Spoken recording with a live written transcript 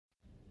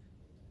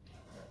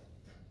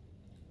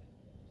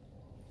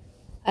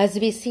As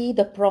we see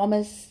the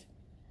promise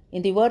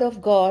in the word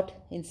of God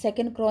in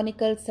 2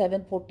 Chronicles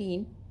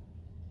 7:14,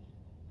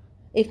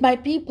 if my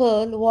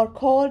people who are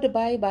called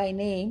by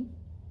name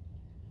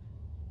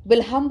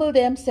will humble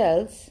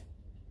themselves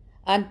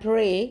and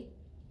pray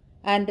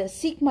and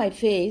seek my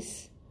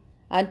face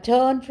and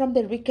turn from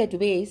their wicked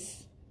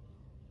ways,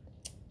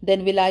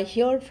 then will I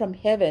hear from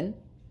heaven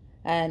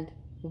and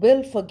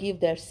will forgive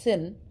their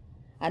sin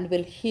and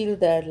will heal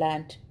their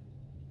land.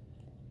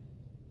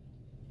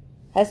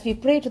 As we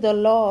pray to the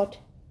Lord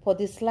for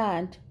this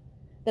land,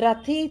 there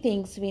are three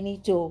things we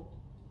need to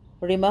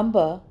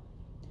remember.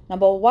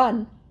 Number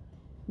one,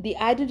 the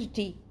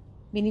identity.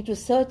 We need to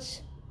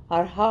search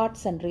our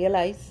hearts and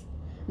realize.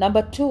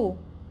 Number two,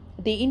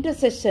 the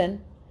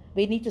intercession.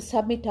 We need to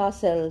submit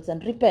ourselves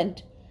and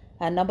repent.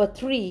 And number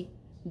three,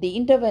 the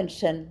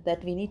intervention,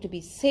 that we need to be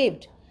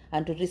saved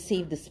and to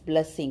receive this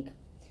blessing.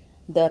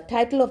 The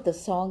title of the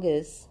song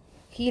is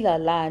Heal Our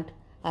Land,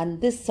 and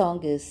this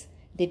song is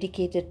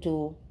dedicated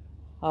to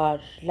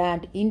our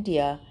land,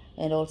 India,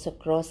 and also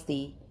across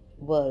the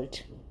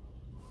world.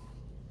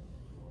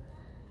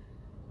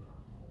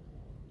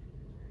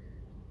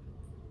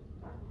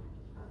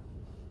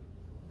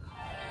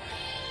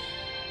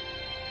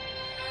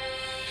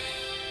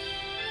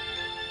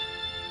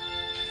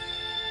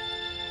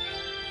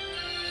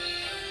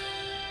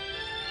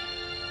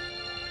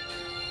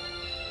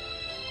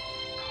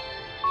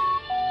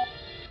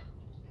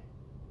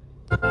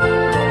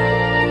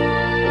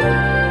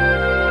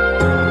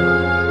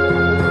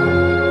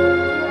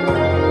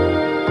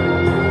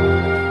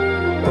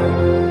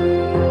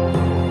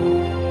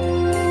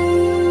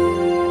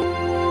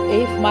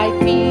 If my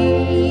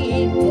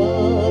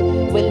people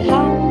will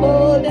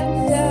humble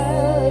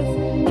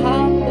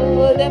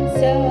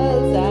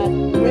themselves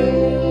and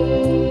pray,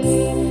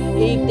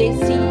 if they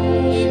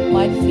seek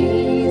my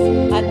face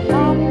and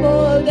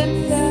humble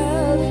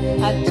themselves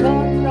and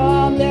turn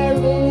from their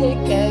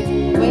wicked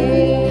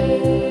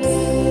ways,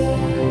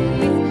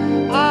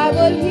 I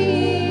will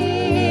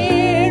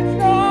hear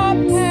from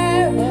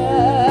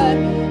heaven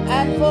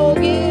and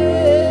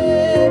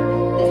forgive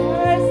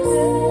their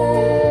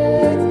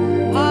sins.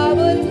 I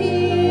will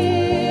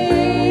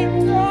hear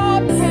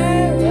from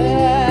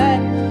heaven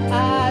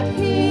and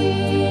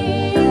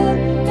heal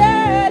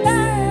their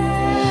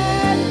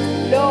land.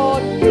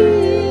 Lord,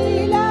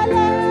 heal our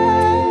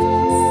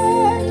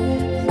land.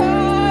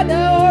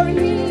 Father,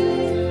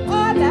 heal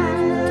our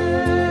land.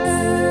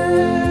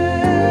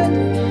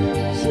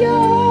 Hear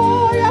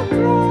our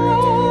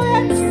cry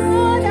and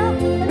turn our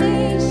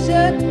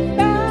nation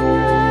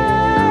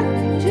back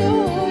to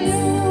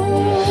you.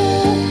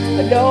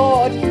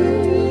 Lord,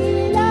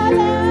 heal our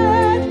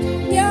land.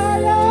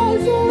 Hear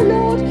us, O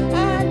Lord,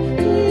 and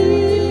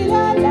heal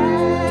our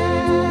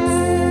land.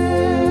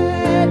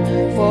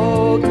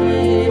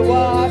 Forgive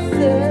our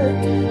sin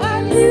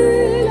and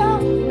heal our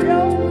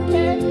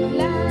broken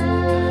land.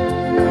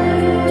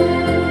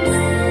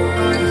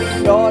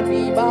 Lord,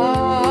 we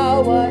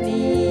bow our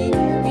knee,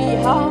 we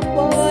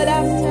humble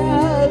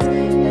ourselves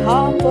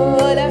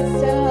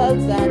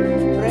and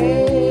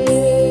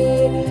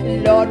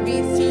pray. Lord, we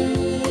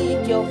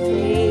seek your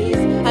face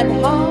and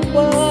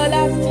humble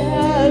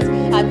ourselves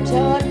and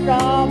turn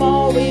from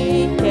our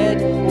wicked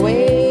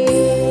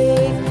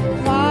ways.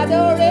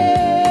 Father,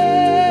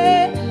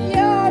 in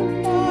your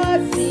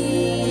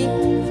mercy,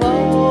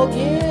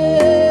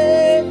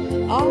 forgive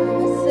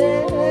our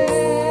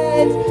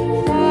sins.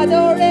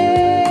 Father,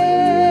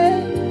 in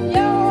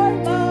your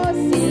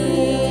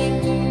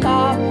mercy,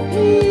 come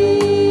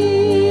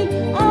heal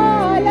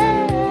our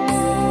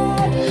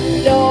land.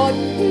 Lord,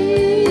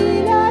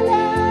 heal our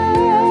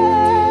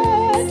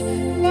land.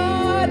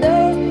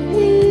 Father,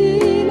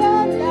 heal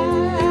our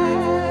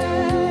land.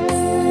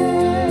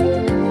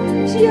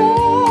 Hear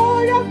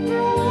our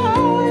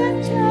cry and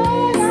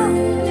turn our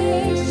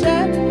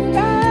nation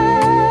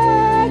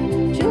back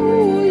to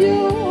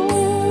you.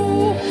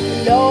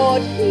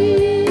 Lord,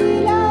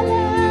 heal our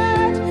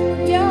land.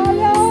 Hear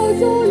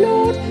us, O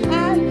Lord,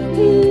 and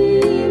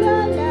heal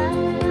our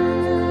land.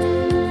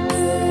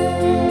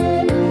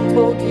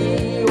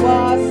 Forgive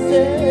our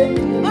sin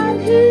and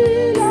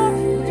heal our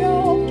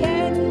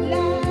broken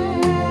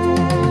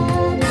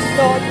land.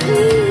 Lord,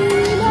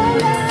 heal our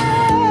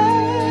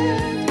land.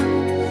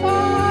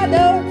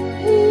 Father,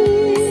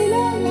 heal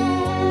our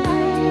land.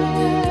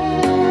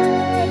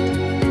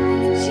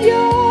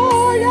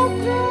 Hear our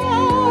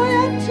cry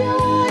and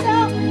turn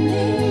our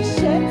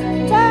nation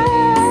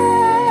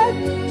back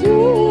to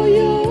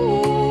you.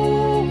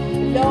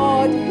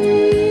 Lord,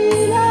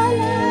 heal our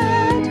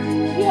land.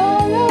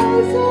 Hear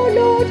us, O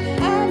Lord,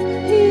 and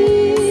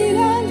heal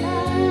our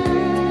land.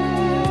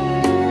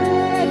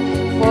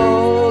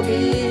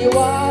 Forgive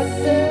our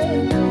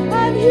sin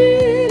and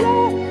heal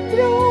our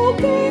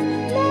broken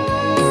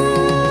land.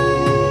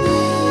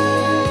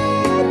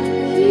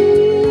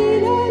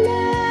 Heal our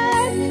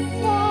land,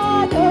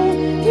 Father,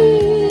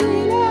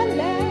 heal our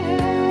land.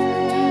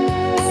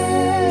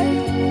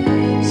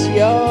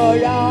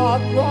 Hear our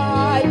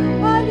cry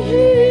and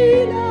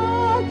heal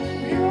our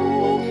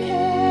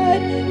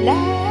broken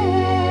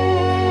land.